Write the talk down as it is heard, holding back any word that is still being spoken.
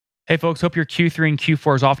Hey folks, hope your Q3 and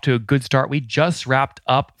Q4 is off to a good start. We just wrapped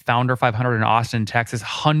up Founder 500 in Austin, Texas.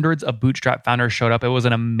 Hundreds of Bootstrap founders showed up. It was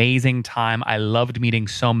an amazing time. I loved meeting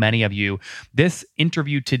so many of you. This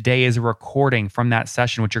interview today is a recording from that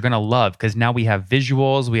session, which you're going to love because now we have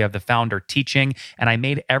visuals, we have the founder teaching, and I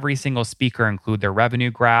made every single speaker include their revenue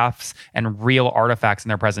graphs and real artifacts in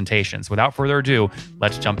their presentations. Without further ado,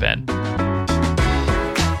 let's jump in.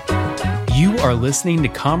 You are listening to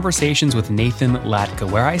Conversations with Nathan Latka,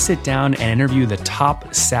 where I sit down and interview the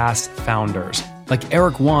top SaaS founders, like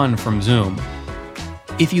Eric Yuan from Zoom.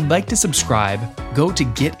 If you'd like to subscribe, go to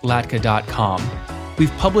getlatka.com.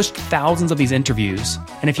 We've published thousands of these interviews,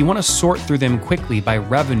 and if you want to sort through them quickly by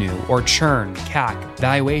revenue or churn, CAC,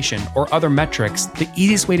 valuation, or other metrics, the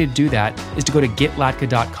easiest way to do that is to go to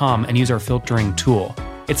getlatka.com and use our filtering tool.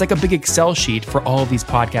 It's like a big Excel sheet for all of these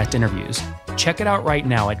podcast interviews. Check it out right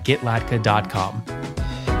now at getlatka.com.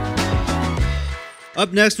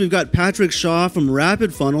 Up next, we've got Patrick Shaw from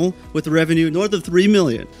Rapid Funnel with a revenue north of $3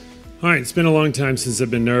 million. All right, it's been a long time since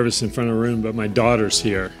I've been nervous in front of a room, but my daughter's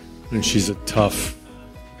here, and she's a tough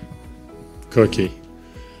cookie.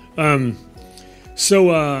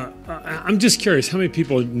 So I'm just curious, how many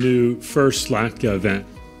people knew first Latka event?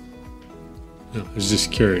 No, I was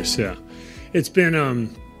just curious, yeah. It's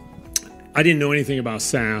been, I didn't know anything about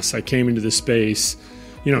SaaS. I came into the space,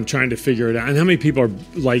 I'm trying to figure it out. And how many people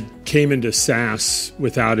came into SaaS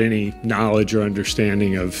without any knowledge or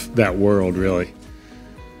understanding of that world, really?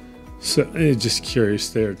 So just curious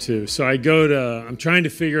there too. So I'm trying to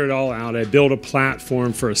figure it all out. I built a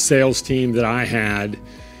platform for a sales team that I had,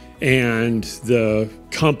 and the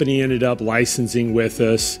company ended up licensing with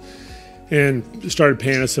us and started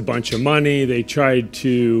paying us a bunch of money. They tried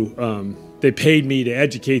to, they paid me to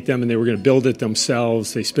educate them, and they were going to build it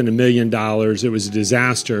themselves. They spent $1 million. It was a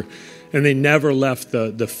disaster. And they never left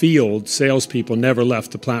the field. Salespeople never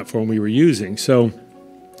left the platform we were using. So,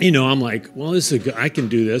 I'm like, well, I can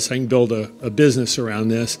do this. I can build a business around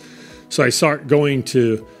this. So I start going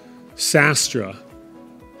to Sastra.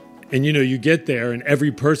 And, you get there, and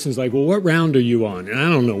every person's like, well, what round are you on? And I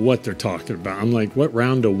don't know what they're talking about. I'm like, what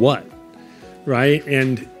round of what? Right?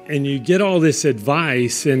 And you get all this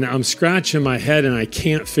advice, and I'm scratching my head, and I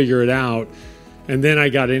can't figure it out. And then I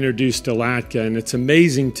got introduced to Latka, and it's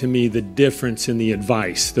amazing to me the difference in the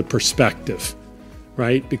advice, the perspective,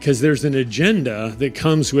 right? Because there's an agenda that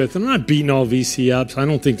comes with, I'm not beating all VC ups. I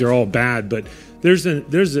don't think they're all bad, but there's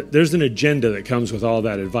an agenda that comes with all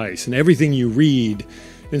that advice and everything you read.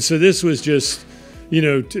 And so this was just,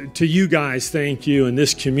 to you guys, thank you. And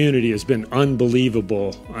this community has been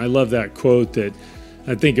unbelievable. I love that quote that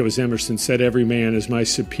I think it was Emerson said, every man is my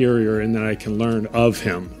superior and that I can learn of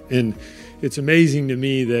him. And it's amazing to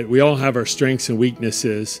me that we all have our strengths and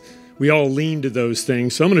weaknesses. We all lean to those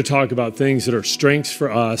things. So I'm going to talk about things that are strengths for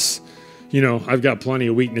us. I've got plenty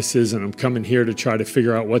of weaknesses, and I'm coming here to try to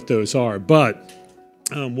figure out what those are. But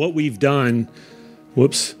what we've done,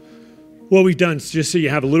 just so you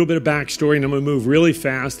have a little bit of backstory, and I'm going to move really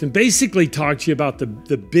fast and basically talk to you about the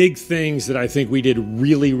big things that I think we did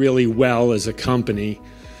really, really well as a company.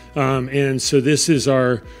 And so this is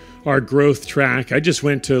our growth track. I just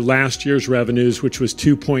went to last year's revenues, which was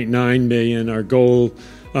 $2.9 million. Our goal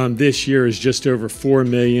this year is just over $4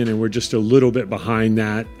 million, and we're just a little bit behind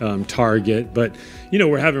that target. But,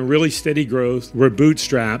 we're having really steady growth. We're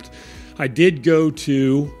bootstrapped. I did go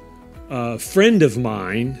to a friend of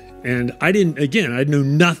mine, and I knew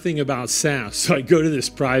nothing about SaaS. So I go to this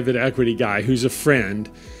private equity guy who's a friend,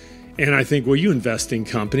 and I think, well, you invest in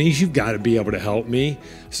companies, you've got to be able to help me.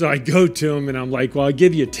 So I go to him, and I'm like, well, I'll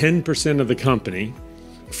give you 10% of the company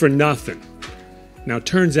for nothing. Now, it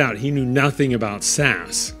turns out he knew nothing about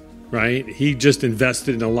SaaS, right? He just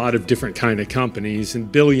invested in a lot of different kind of companies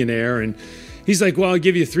and billionaire, and he's like, well, I'll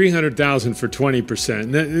give you $300,000 for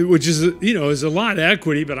 20%, which is, is a lot of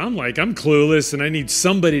equity, but I'm like, I'm clueless and I need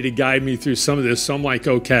somebody to guide me through some of this. So I'm like,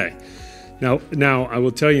 okay. Now I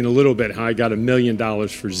will tell you in a little bit how I got $1 million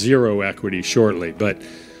for zero equity shortly, but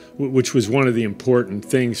which was one of the important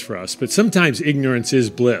things for us. But sometimes ignorance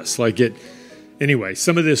is bliss. Anyway,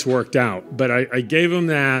 some of this worked out, but I gave them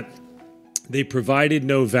that. They provided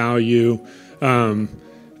no value.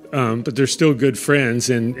 But they're still good friends,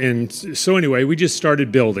 and so anyway, we just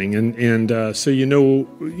started building, and so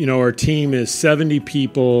our team is 70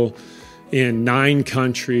 people in 9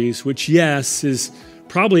 countries, which is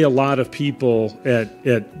probably a lot of people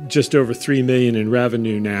at just over $3 million in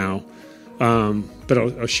revenue now. But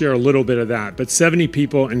I'll share a little bit of that. But 70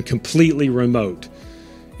 people and completely remote,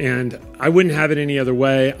 and I wouldn't have it any other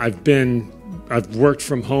way. I've worked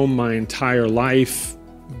from home my entire life.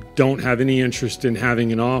 Don't have any interest in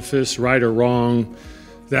having an office, right or wrong.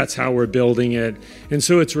 That's how we're building it. And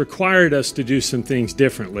so it's required us to do some things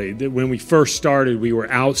differently. When we first started, we were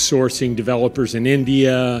outsourcing developers in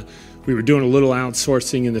India. We were doing a little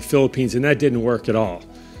outsourcing in the Philippines, and that didn't work at all.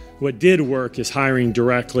 What did work is hiring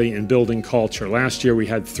directly and building culture. Last year, we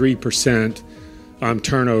had 3%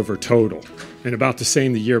 turnover total, and about the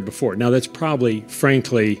same the year before. Now, that's probably,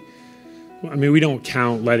 frankly, we don't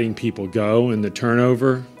count letting people go in the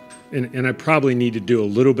turnover, and I probably need to do a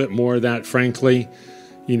little bit more of that, frankly.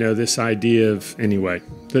 This idea of, anyway,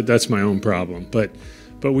 that's my own problem. But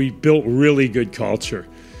we built really good culture.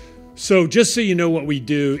 So just so you know what we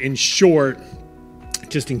do, in short,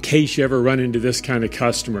 just in case you ever run into this kind of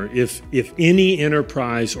customer, if any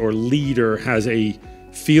enterprise or leader has a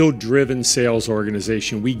field-driven sales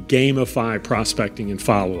organization, we gamify prospecting and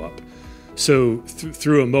follow-up. So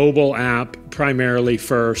through a mobile app, primarily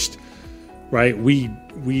first, right, we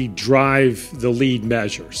drive the lead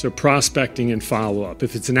measure, so prospecting and follow-up.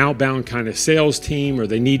 If it's an outbound kind of sales team or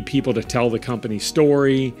they need people to tell the company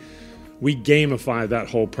story, we gamify that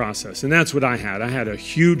whole process. And that's what I had. I had a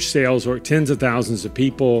huge sales org, tens of thousands of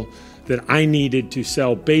people that I needed to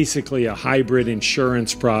sell basically a hybrid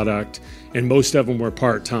insurance product, and most of them were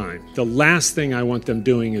part-time. The last thing I want them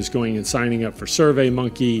doing is going and signing up for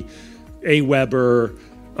SurveyMonkey, Aweber,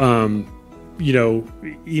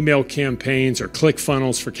 email campaigns or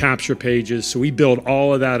ClickFunnels for capture pages. So we build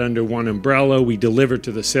all of that under one umbrella. We deliver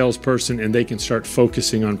to the salesperson, and they can start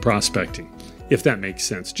focusing on prospecting, if that makes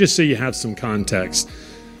sense, just so you have some context.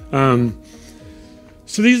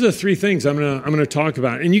 So these are the three things I'm gonna talk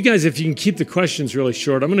about. And you guys, if you can keep the questions really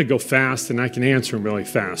short, I'm gonna go fast and I can answer them really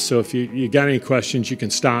fast. So if you got any questions, you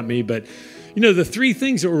can stop me. But the three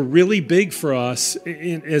things that were really big for us,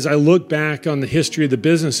 as I look back on the history of the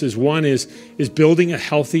business, one is building a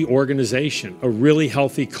healthy organization. A really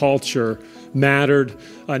healthy culture mattered.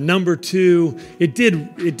 Number two, it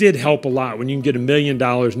did help a lot when you can get $1 million,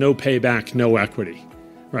 no payback, no equity,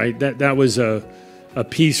 right? That was a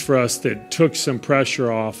piece for us that took some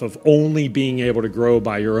pressure off of only being able to grow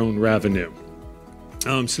by your own revenue.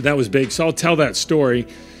 So that was big. So I'll tell that story,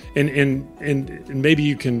 and maybe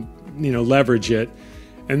you can leverage it.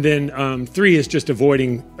 And then 3 is just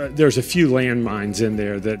avoiding, there's a few landmines in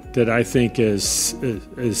there that I think as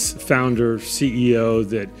founder, CEO,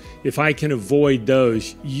 that if I can avoid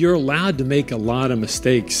those, you're allowed to make a lot of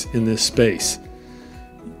mistakes in this space.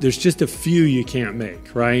 There's just a few you can't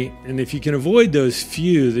make, right? And if you can avoid those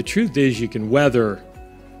few, the truth is you can weather,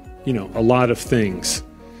 a lot of things.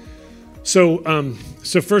 So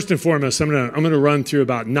first and foremost, I'm gonna run through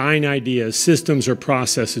about 9 ideas, systems or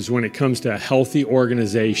processes when it comes to a healthy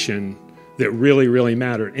organization that really, really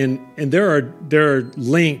matter. And there are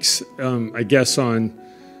links, I guess, on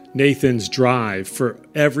Nathan's Drive for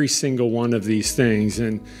every single one of these things.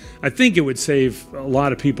 And I think it would save a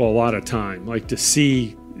lot of people a lot of time, like to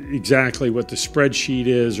see exactly what the spreadsheet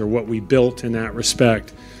is or what we built in that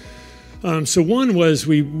respect. So one was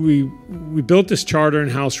we built this charter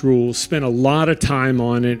and house rules, spent a lot of time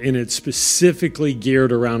on it, and it's specifically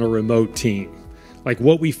geared around a remote team. Like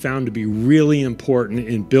what we found to be really important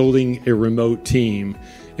in building a remote team,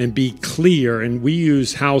 and be clear. And we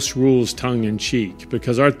use house rules tongue in cheek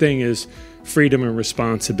because our thing is freedom and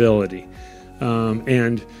responsibility.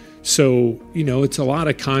 And so, it's a lot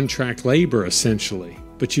of contract labor essentially.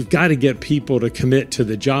 But you've got to get people to commit to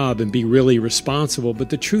the job and be really responsible.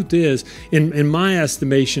 But the truth is, in my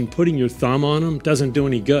estimation, putting your thumb on them doesn't do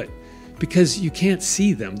any good because you can't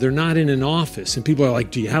see them. They're not in an office. And people are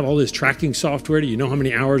like, do you have all this tracking software? Do you know how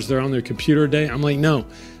many hours they're on their computer a day? I'm like, no,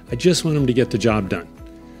 I just want them to get the job done.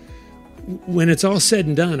 When it's all said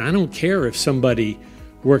and done, I don't care if somebody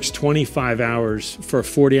works 25 hours for a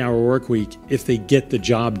 40-hour work week if they get the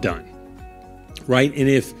job done, right? And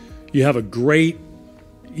if you have a great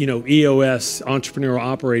EOS, entrepreneurial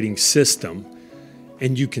operating system,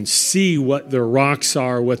 and you can see what their rocks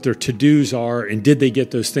are, what their to-dos are, and did they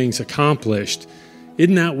get those things accomplished,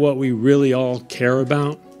 isn't that what we really all care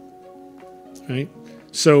about, right?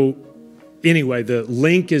 So anyway, the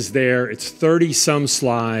link is there. It's 30-some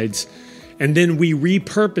slides. And then we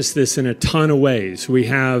repurpose this in a ton of ways. We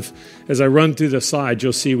have, as I run through the slides,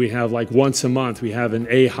 you'll see we have like once a month, we have an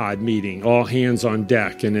AHOD meeting, all hands on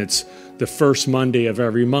deck, and it's the first Monday of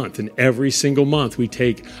every month. And every single month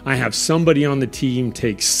I have somebody on the team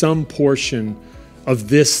take some portion of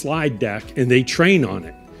this slide deck and they train on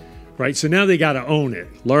it, right? So now they got to own it,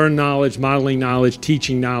 learn knowledge, modeling knowledge,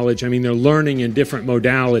 teaching knowledge. They're learning in different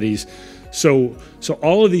modalities. So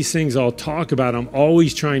all of these things I'll talk about, I'm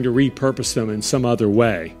always trying to repurpose them in some other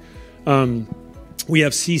way. We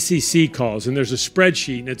have CCC calls, and there's a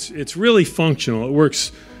spreadsheet, and it's really functional. It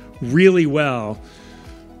works really well.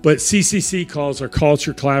 But CCC calls are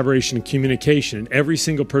culture, collaboration, and communication. And every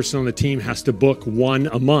single person on the team has to book one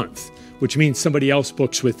a month, which means somebody else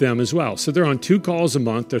books with them as well. So they're on 2 calls a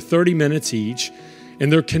month. They're 30 minutes each,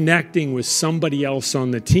 and they're connecting with somebody else on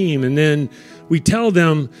the team. And then we tell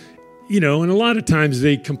them, and a lot of times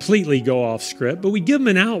they completely go off script, but we give them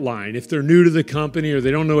an outline. If they're new to the company or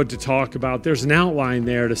they don't know what to talk about, there's an outline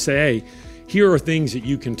there to say, hey, here are things that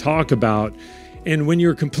you can talk about. And when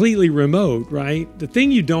you're completely remote, right, the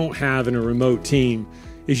thing you don't have in a remote team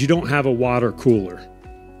is you don't have a water cooler.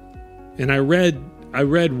 And I read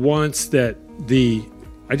once that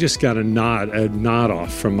I just got a nod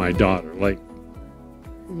off from my daughter, like,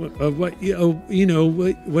 what's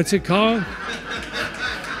it called?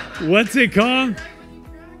 What's it called?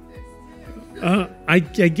 I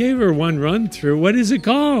gave her one run through. What is it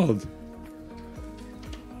called?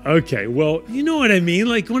 Okay, well, you know what I mean?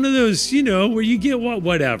 Like one of those, where you get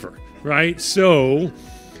whatever, right? So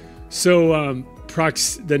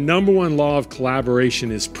the number one law of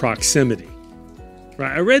collaboration is proximity,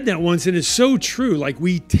 right? I read that once, and it's so true. Like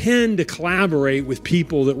we tend to collaborate with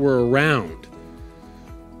people that we're around.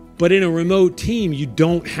 But in a remote team, you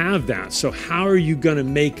don't have that. So how are you going to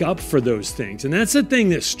make up for those things? And that's the thing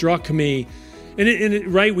that struck me.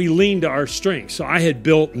 And we leaned to our strengths. So I had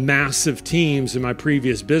built massive teams in my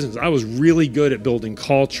previous business. I was really good at building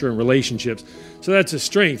culture and relationships. So that's a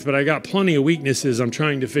strength, but I got plenty of weaknesses I'm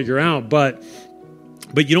trying to figure out. But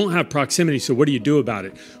you don't have proximity, so what do you do about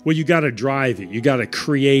it? Well, you got to drive it. You got to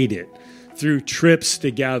create it through trips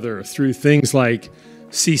together, through things like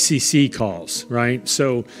CCC calls, right?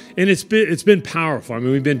 So, and it's been powerful. I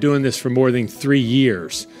mean, we've been doing this for more than 3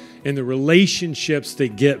 years. And the relationships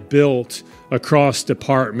that get built across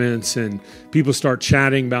departments, and people start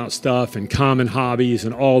chatting about stuff and common hobbies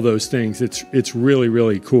and all those things. It's really,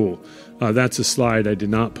 really cool. That's a slide I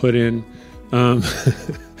did not put in.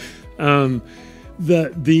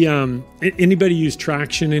 Anybody use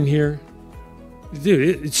Traction in here?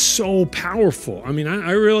 Dude, it's so powerful. I mean,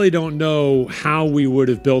 I really don't know how we would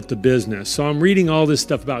have built the business. So I'm reading all this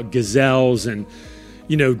stuff about gazelles and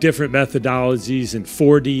different methodologies and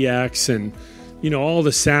 4DX and, all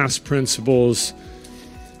the SaaS principles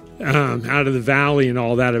out of the Valley and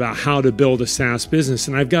all that about how to build a SaaS business.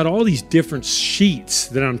 And I've got all these different sheets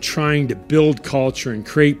that I'm trying to build culture and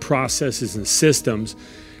create processes and systems.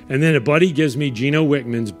 And then a buddy gives me Gino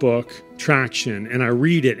Wickman's book, Traction, and I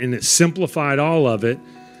read it, and it simplified all of it.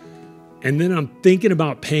 And then I'm thinking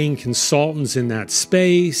about paying consultants in that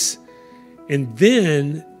space. And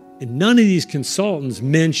then none of these consultants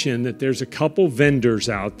mention that there's a couple vendors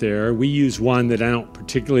out there. We use one that I don't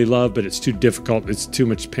particularly love, but it's too difficult. It's too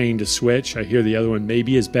much pain to switch. I hear the other one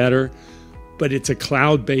maybe is better, but it's a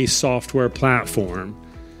cloud-based software platform.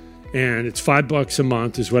 And it's $5 a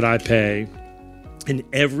month is what I pay. In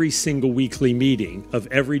every single weekly meeting of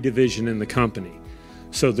every division in the company.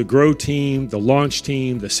 So the grow team, the launch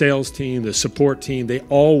team, the sales team, the support team, they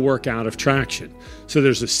all work out of Traction. So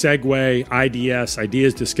there's a segue, IDS,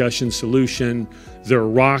 ideas, discussion, solution. Their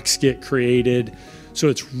rocks get created. So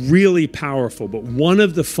it's really powerful. But one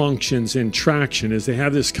of the functions in Traction is they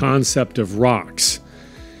have this concept of rocks.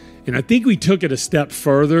 And I think we took it a step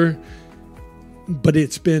further, but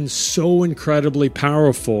it's been so incredibly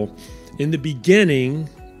powerful. In the beginning,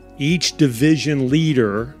 each division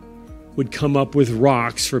leader would come up with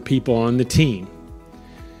rocks for people on the team.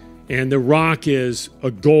 And the rock is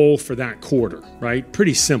a goal for that quarter, right?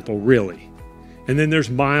 Pretty simple, really. And then there's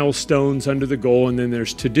milestones under the goal, and then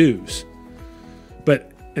there's to-dos.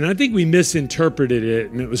 And I think we misinterpreted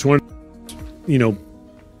it, and it was one of,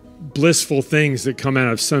 blissful things that come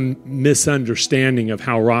out of some misunderstanding of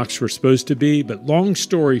how rocks were supposed to be. But long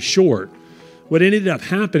story short, what ended up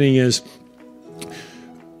happening is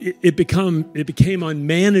it became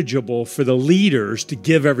unmanageable for the leaders to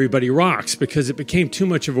give everybody rocks because it became too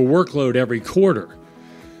much of a workload every quarter.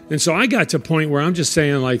 And so I got to a point where I'm just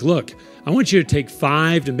saying, like, look, I want you to take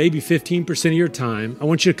 5 to maybe 15% of your time. I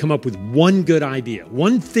want you to come up with one good idea,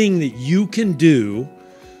 one thing that you can do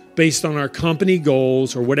based on our company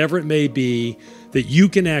goals or whatever it may be that you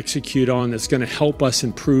can execute on that's going to help us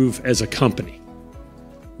improve as a company,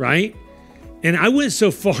 right? And I went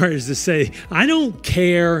so far as to say, I don't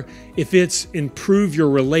care if it's improve your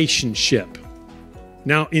relationship.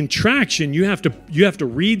 Now, in Traction, you have to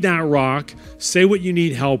read that rock, say what you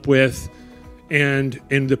need help with, and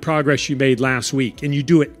the progress you made last week. And you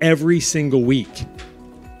do it every single week.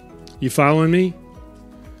 You following me?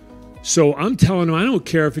 So I'm telling them, I don't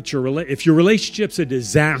care if it's if your relationship's a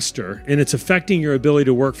disaster and it's affecting your ability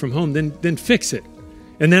to work from home, then fix it.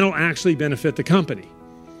 And that'll actually benefit the company.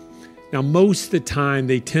 Now, most of the time,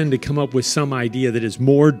 they tend to come up with some idea that is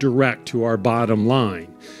more direct to our bottom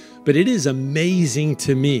line. But it is amazing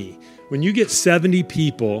to me, when you get 70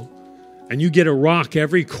 people and you get a rock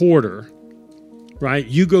every quarter, right?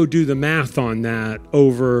 You go do the math on that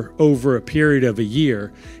over a period of a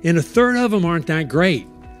year, and a third of them aren't that great,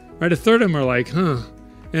 right? A third of them are like, huh.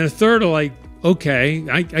 And a third are like, okay,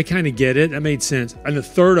 I kind of get it. That made sense. And a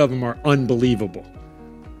third of them are unbelievable.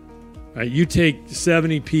 Right? You take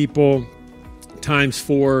 70 people times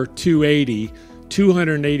 4, 280,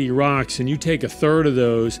 280 rocks, and you take a third of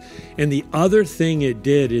those. And the other thing it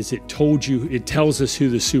did is it tells us who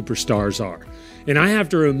the superstars are. And I have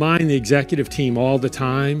to remind the executive team all the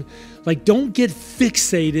time, like, don't get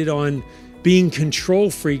fixated on being control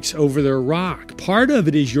freaks over their rock. Part of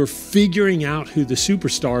it is you're figuring out who the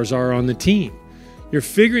superstars are on the team. You're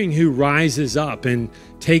figuring who rises up and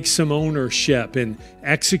takes some ownership and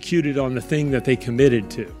executed on the thing that they committed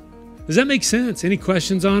to. Does that make sense? Any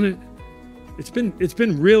questions on it? It's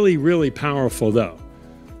been really, really powerful though.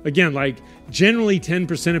 Again, like generally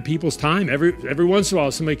 10% of people's time, every once in a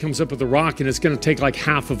while somebody comes up with a rock and it's going to take like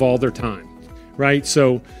half of all their time, right?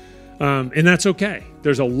 So, and that's okay.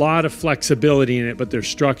 There's a lot of flexibility in it, but there's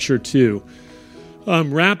structure too.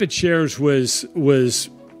 Rapid shares was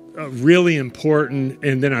really important.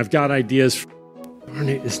 And then I've got ideas. Darn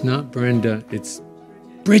it, it's not Brenda. It's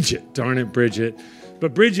Bridget. Darn it, Bridget.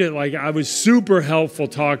 But Bridget, like I was super helpful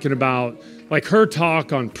talking about like her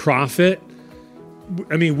talk on profit.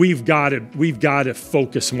 I mean, we've got to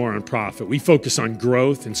focus more on profit. We focus on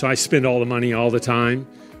growth. And so I spend all the money all the time,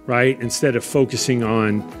 right? Instead of focusing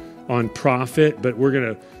on profit, but we're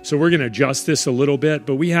going to adjust this a little bit,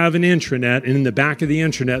 but we have an intranet, and in the back of the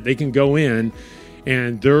intranet, they can go in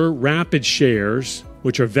and their rapid shares,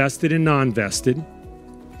 which are vested and non-vested,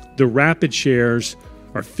 the rapid shares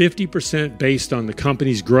are 50% based on the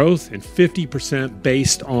company's growth and 50%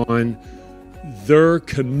 based on their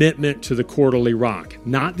commitment to the quarterly rock,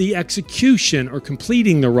 not the execution or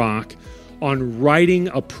completing the rock, on writing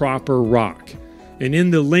a proper rock. And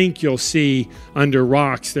in the link, you'll see under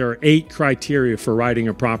rocks, there are 8 criteria for writing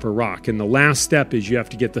a proper rock. And the last step is you have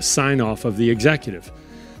to get the sign off of the executive.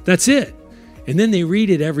 That's it. And then they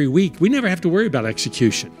read it every week. We never have to worry about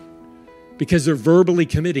execution because they're verbally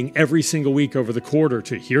committing every single week over the quarter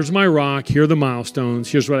to here's my rock, here are the milestones,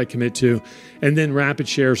 here's what I commit to. And then rapid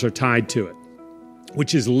shares are tied to it,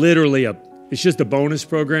 which is literally it's just a bonus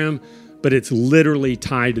program, but it's literally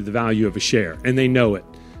tied to the value of a share. And they know it,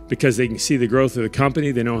 because they can see the growth of the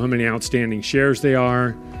company. They know how many outstanding shares they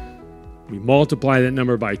are. We multiply that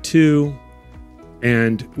number by 2,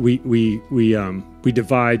 and we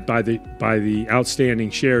divide by the outstanding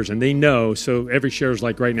shares. And they know, so every share is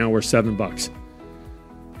like right now we're $7.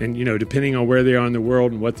 And depending on where they are in the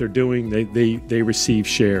world and what they're doing, they receive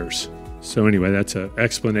shares. So anyway, that's an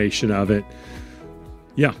explanation of it.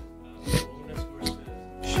 Yeah.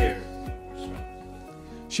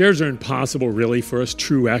 Shares are impossible really for us,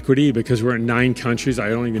 true equity, because we're in 9 countries. I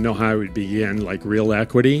don't even know how I would begin like real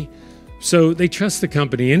equity. So they trust the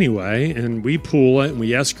company anyway, and we pool it and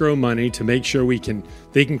we escrow money to make sure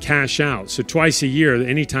they can cash out. So twice a year,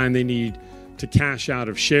 anytime they need to cash out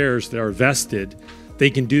of shares that are vested, they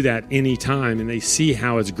can do that anytime, and they see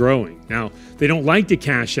how it's growing. Now, they don't like to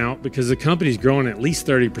cash out because the company's growing at least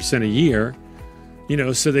 30% a year.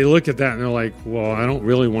 So they look at that and they're like, well, I don't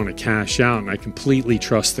really want to cash out, and I completely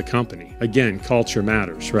trust the company. Again, culture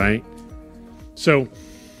matters, right? So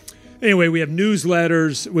anyway, we have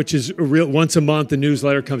newsletters, which is once a month, the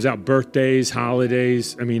newsletter comes out, birthdays,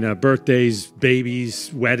 holidays, birthdays,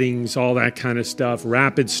 babies, weddings, all that kind of stuff,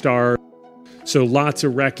 rapid start. So lots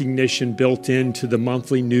of recognition built into the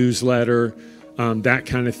monthly newsletter, that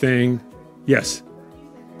kind of thing. Yes.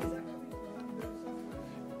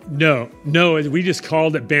 No, we just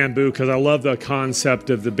called it bamboo because I love the concept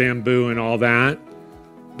of the bamboo and all that,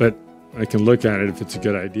 but I can look at it if it's a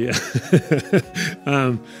good idea.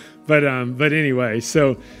 But anyway,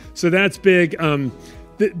 so that's big.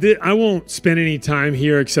 I won't spend any time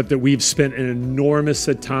here except that we've spent an enormous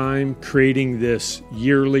time creating this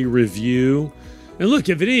yearly review. And look,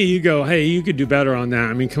 if any of you go, hey, you could do better on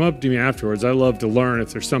that, come up to me afterwards. I love to learn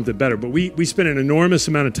if there's something better. But we spent an enormous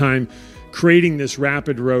amount of time creating this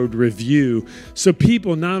Rapid Road review. So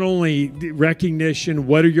people, not only recognition,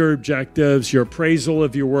 what are your objectives, your appraisal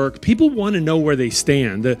of your work, people want to know where they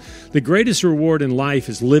stand. The greatest reward in life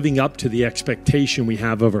is living up to the expectation we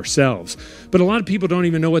have of ourselves. But a lot of people don't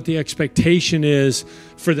even know what the expectation is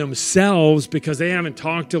for themselves because they haven't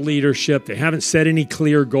talked to leadership. They haven't set any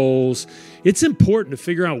clear goals. It's important to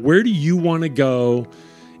figure out, where do you want to go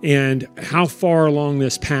and how far along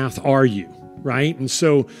this path are you? right? And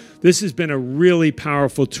so this has been a really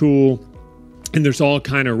powerful tool, and there's all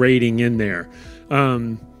kind of ratings in there.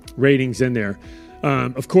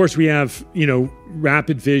 Of course, we have,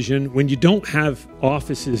 Rapid Vision. When you don't have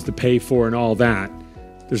offices to pay for and all that,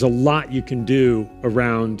 there's a lot you can do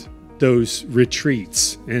around those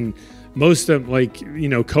retreats. And most of them,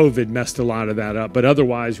 COVID messed a lot of that up. But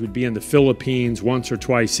otherwise, we'd be in the Philippines once or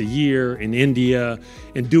twice a year, in India,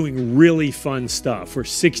 and doing really fun stuff where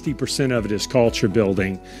 60% of it is culture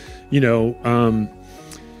building.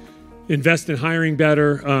 Invest in hiring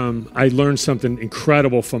better. I learned something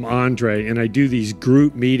incredible from Andre, and I do these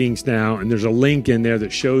group meetings now, and there's a link in there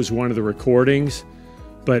that shows one of the recordings.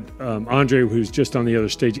 But Andre, who's just on the other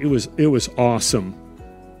stage, it was awesome.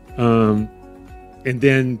 And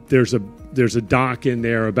then there's a doc in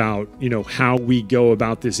there about how we go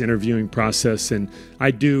about this interviewing process, and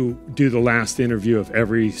I do the last interview of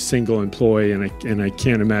every single employee, and I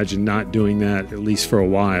can't imagine not doing that, at least for a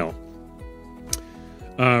while.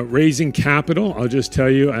 Raising capital, I'll just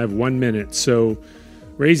tell you, I have 1 minute. So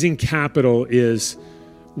raising capital is,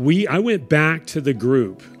 I went back to the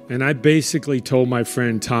group and I basically told my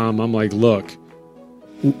friend Tom, I'm like, look,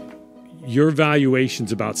 your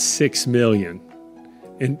valuation's about $6 million.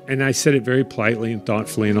 And I said it very politely and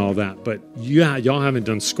thoughtfully and all that. But y'all haven't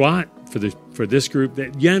done squat for this group.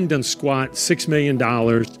 You haven't done squat, $6 million.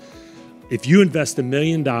 If you invest $1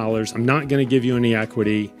 million, I'm not going to give you any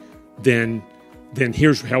equity, then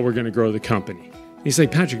here's how we're going to grow the company. He's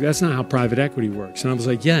like, Patrick, that's not how private equity works. And I was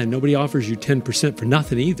like, yeah, nobody offers you 10% for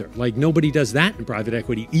nothing either. Like, nobody does that in private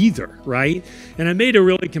equity either, right? And I made a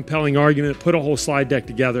really compelling argument, put a whole slide deck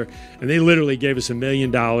together, and they literally gave us $1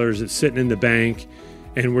 million. It's sitting in the bank,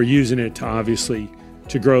 and we're using it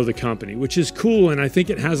to grow the company, which is cool, and I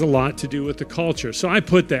think it has a lot to do with the culture. So I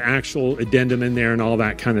put the actual addendum in there and all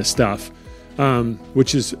that kind of stuff,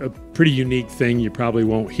 which is a pretty unique thing you probably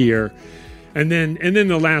won't hear. And then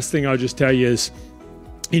the last thing I'll just tell you is,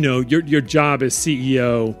 your job as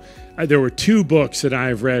CEO. There were 2 books that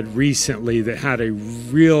I've read recently that had a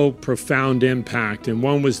real profound impact. And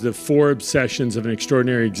one was the 4 Obsessions of an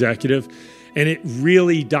Extraordinary Executive. And it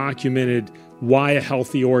really documented why a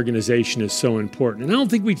healthy organization is so important. And I don't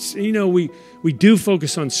think we do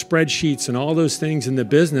focus on spreadsheets and all those things in the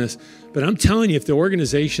business. But I'm telling you, if the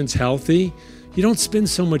organization's healthy, you don't spend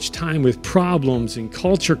so much time with problems and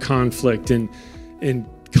culture conflict and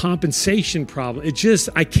compensation problem.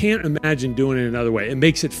 I can't imagine doing it another way. It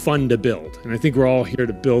makes it fun to build. And I think we're all here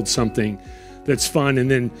to build something that's fun. And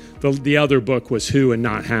then the other book was Who and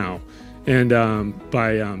Not How, and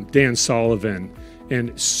by Dan Sullivan.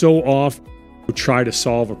 And so often we try to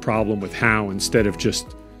solve a problem with how instead of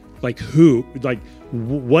just like who. Like,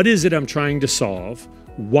 what is it I'm trying to solve?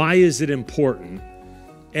 Why is it important?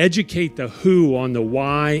 Educate the who on the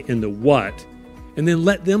why and the what, and then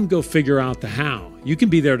let them go figure out the how. You can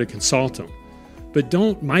be there to consult them, but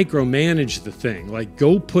don't micromanage the thing. Like,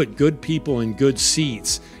 go put good people in good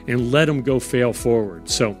seats and let them go fail forward.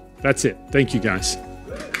 So that's it. Thank you, guys.